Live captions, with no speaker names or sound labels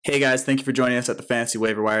Hey guys, thank you for joining us at the Fantasy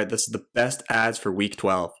Waiver Wire. This is the best ads for Week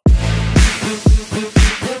 12.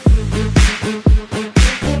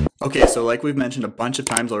 Okay, so like we've mentioned a bunch of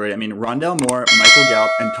times already, Rondale Moore, Michael Gallup,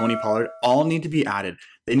 and Tony Pollard all need to be added.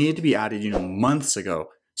 They needed to be added, months ago.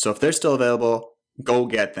 So if they're still available, go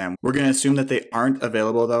get them. We're going to assume that they aren't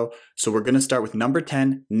available though. So we're going to start with number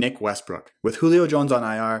 10, Nick Westbrook. With Julio Jones on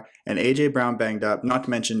IR and AJ Brown banged up, not to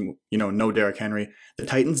mention, no Derrick Henry, the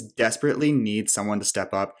Titans desperately need someone to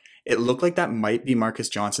step up. It looked like that might be Marcus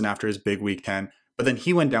Johnson after his big week 10, but then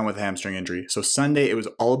he went down with a hamstring injury. So Sunday, it was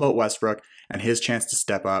all about Westbrook and his chance to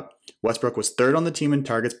step up. Westbrook was third on the team in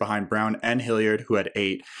targets behind Brown and Hilliard, who had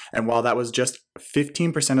 8. And while that was just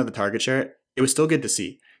 15% of the target share, it was still good to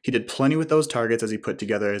see. He did plenty with those targets as he put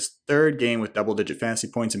together his third game with double-digit fantasy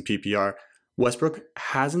points in PPR. Westbrook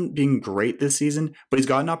hasn't been great this season, but he's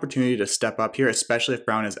got an opportunity to step up here, especially if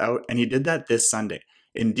Brown is out, and he did that this Sunday.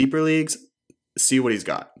 In deeper leagues, see what he's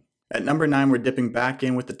got. At number 9, we're dipping back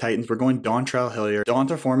in with the Titans. We're going Dontrell Hilliard.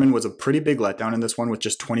 D'Onta Foreman was a pretty big letdown in this one with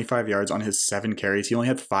just 25 yards on his 7 carries. He only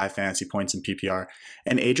had 5 fantasy points in PPR.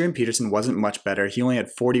 And Adrian Peterson wasn't much better. He only had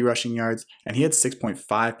 40 rushing yards, and he had 6.5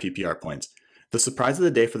 PPR points. The surprise of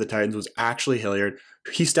the day for the Titans was actually Hilliard.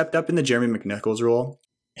 He stepped up in the Jeremy McNichols role.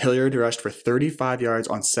 Hilliard rushed for 35 yards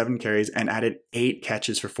on 7 carries and added 8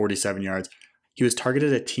 catches for 47 yards. He was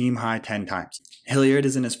targeted a team high 10 times. Hilliard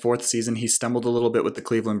is in his 4th season. He stumbled a little bit with the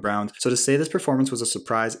Cleveland Browns. So to say this performance was a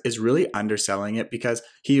surprise is really underselling it because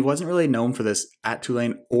he wasn't really known for this at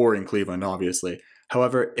Tulane or in Cleveland, obviously.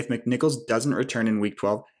 However, if McNichols doesn't return in Week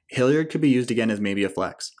 12, Hilliard could be used again as maybe a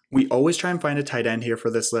flex. We always try and find a tight end here for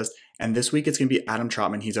this list, and this week it's going to be Adam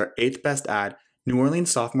Trautman. He's our 8th best ad. New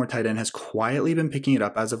Orleans sophomore tight end has quietly been picking it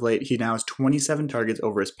up as of late. He now has 27 targets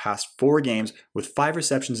over his past 4 games with 5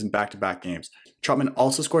 receptions in back-to-back games. Trautman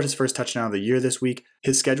also scored his first touchdown of the year this week.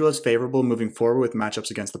 His schedule is favorable moving forward with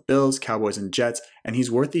matchups against the Bills, Cowboys, and Jets, and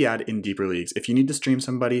he's worth the ad in deeper leagues. If you need to stream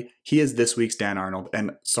somebody, he is this week's Dan Arnold,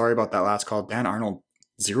 and sorry about that last call, Dan Arnold,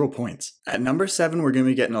 0 points. At number 7, we're going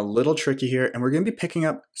to be getting a little tricky here, and we're going to be picking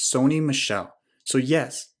up Sony Michel. So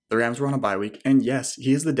yes, the Rams were on a bye week, and yes,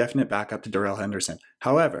 he is the definite backup to Darrell Henderson.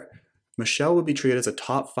 However, Michel would be treated as a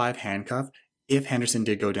top 5 handcuff if Henderson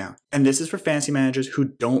did go down. And this is for fantasy managers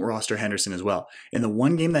who don't roster Henderson as well. In the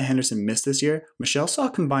one game that Henderson missed this year, Michel saw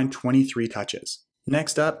a combined 23 touches.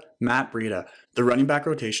 Next up, Matt Breida. The running back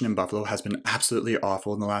rotation in Buffalo has been absolutely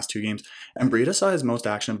awful in the last 2 games, and Breida saw his most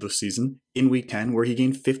action of the season in Week 10, where he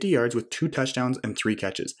gained 50 yards with 2 touchdowns and 3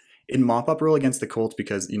 catches. In mop-up role against the Colts,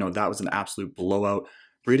 because, that was an absolute blowout,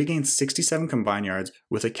 Breida gained 67 combined yards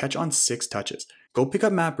with a catch on 6 touches. Go pick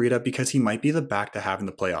up Matt Breida because he might be the back to have in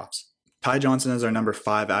the playoffs. Ty Johnson is our number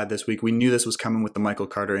 5 ad this week. We knew this was coming with the Michael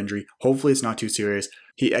Carter injury. Hopefully it's not too serious.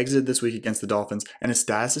 He exited this week against the Dolphins, and his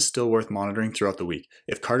status is still worth monitoring throughout the week.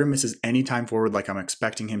 If Carter misses any time forward like I'm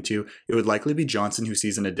expecting him to, it would likely be Johnson who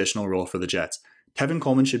sees an additional role for the Jets. Tevin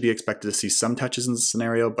Coleman should be expected to see some touches in this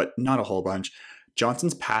scenario, but not a whole bunch.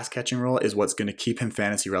 Johnson's pass catching role is what's going to keep him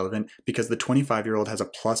fantasy relevant because the 25-year-old has a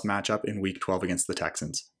plus matchup in Week 12 against the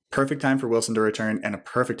Texans. Perfect time for Wilson to return and a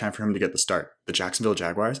perfect time for him to get the start. The Jacksonville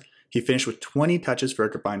Jaguars. He finished with 20 touches for a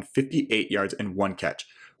combined 58 yards and 1 catch.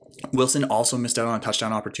 Wilson also missed out on a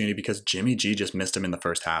touchdown opportunity because Jimmy G just missed him in the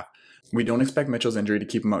first half. We don't expect Mitchell's injury to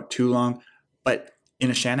keep him out too long, but in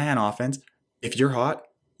a Shanahan offense, if you're hot,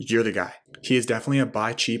 you're the guy. He is definitely a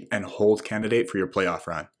buy cheap and hold candidate for your playoff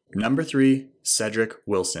run. Number 3, Cedric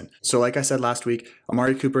Wilson. So like I said last week,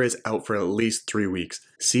 Amari Cooper is out for at least 3 weeks.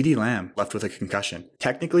 CeeDee Lamb left with a concussion.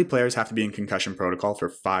 Technically, players have to be in concussion protocol for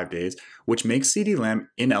 5 days, which makes CeeDee Lamb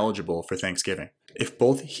ineligible for Thanksgiving. If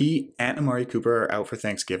both he and Amari Cooper are out for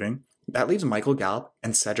Thanksgiving, that leaves Michael Gallup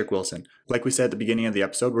and Cedric Wilson. Like we said at the beginning of the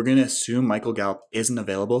episode, we're going to assume Michael Gallup isn't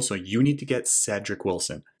available, so you need to get Cedric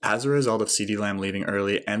Wilson. As a result of CeeDee Lamb leaving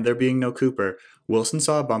early and there being no Cooper, Wilson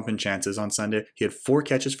saw a bump in chances on Sunday. He had 4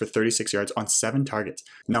 catches for 36 yards on 7 targets.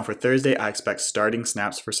 Now for Thursday, I expect starting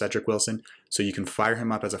snaps for Cedric Wilson, so you can fire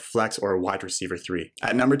him up as a flex or a wide receiver 3.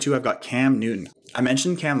 At number 2, I've got Cam Newton. I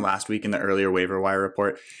mentioned Cam last week in the earlier waiver wire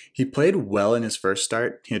report. He played well in his first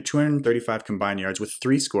start. He had 235 combined yards with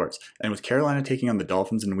 3 scores. And with Carolina taking on the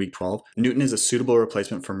Dolphins in Week 12, Newton is a suitable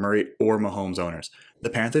replacement for Murray or Mahomes owners. The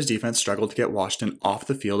Panthers defense struggled to get Washington off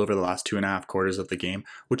the field over the last 2.5 quarters of the game,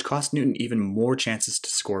 which cost Newton even more chances to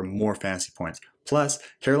score more fantasy points. Plus,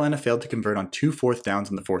 Carolina failed to convert on 2 fourth downs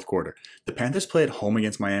in the fourth quarter. The Panthers play at home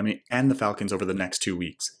against Miami and the Falcons over the next 2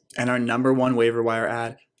 weeks. And our number 1 waiver wire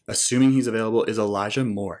ad, assuming he's available, is Elijah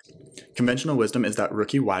Moore. Conventional wisdom is that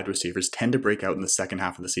rookie wide receivers tend to break out in the second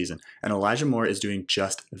half of the season, and Elijah Moore is doing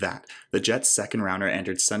just that. The Jets' second rounder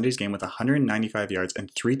entered Sunday's game with 195 yards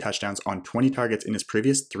and 3 touchdowns on 20 targets in his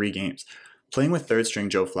previous 3 games. Playing with third string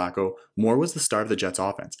Joe Flacco, Moore was the star of the Jets'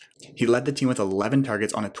 offense. He led the team with 11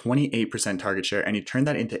 targets on a 28% target share, and he turned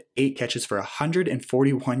that into 8 catches for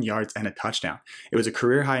 141 yards and a touchdown. It was a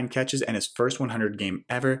career high in catches and his first 100 game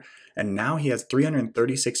ever, and now he has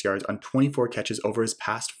 336 yards on 24 catches over his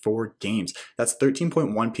past 4 games. That's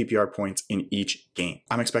 13.1 PPR points in each game.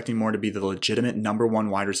 I'm expecting Moore to be the legitimate number 1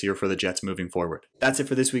 wide receiver for the Jets moving forward. That's it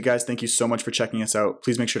for this week, guys. Thank you so much for checking us out.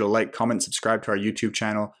 Please make sure to like, comment, subscribe to our YouTube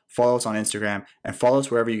channel, follow us on Instagram, and follow us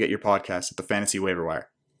wherever you get your podcasts at the Fantasy Waiver Wire.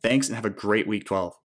 Thanks, and have a great week 12.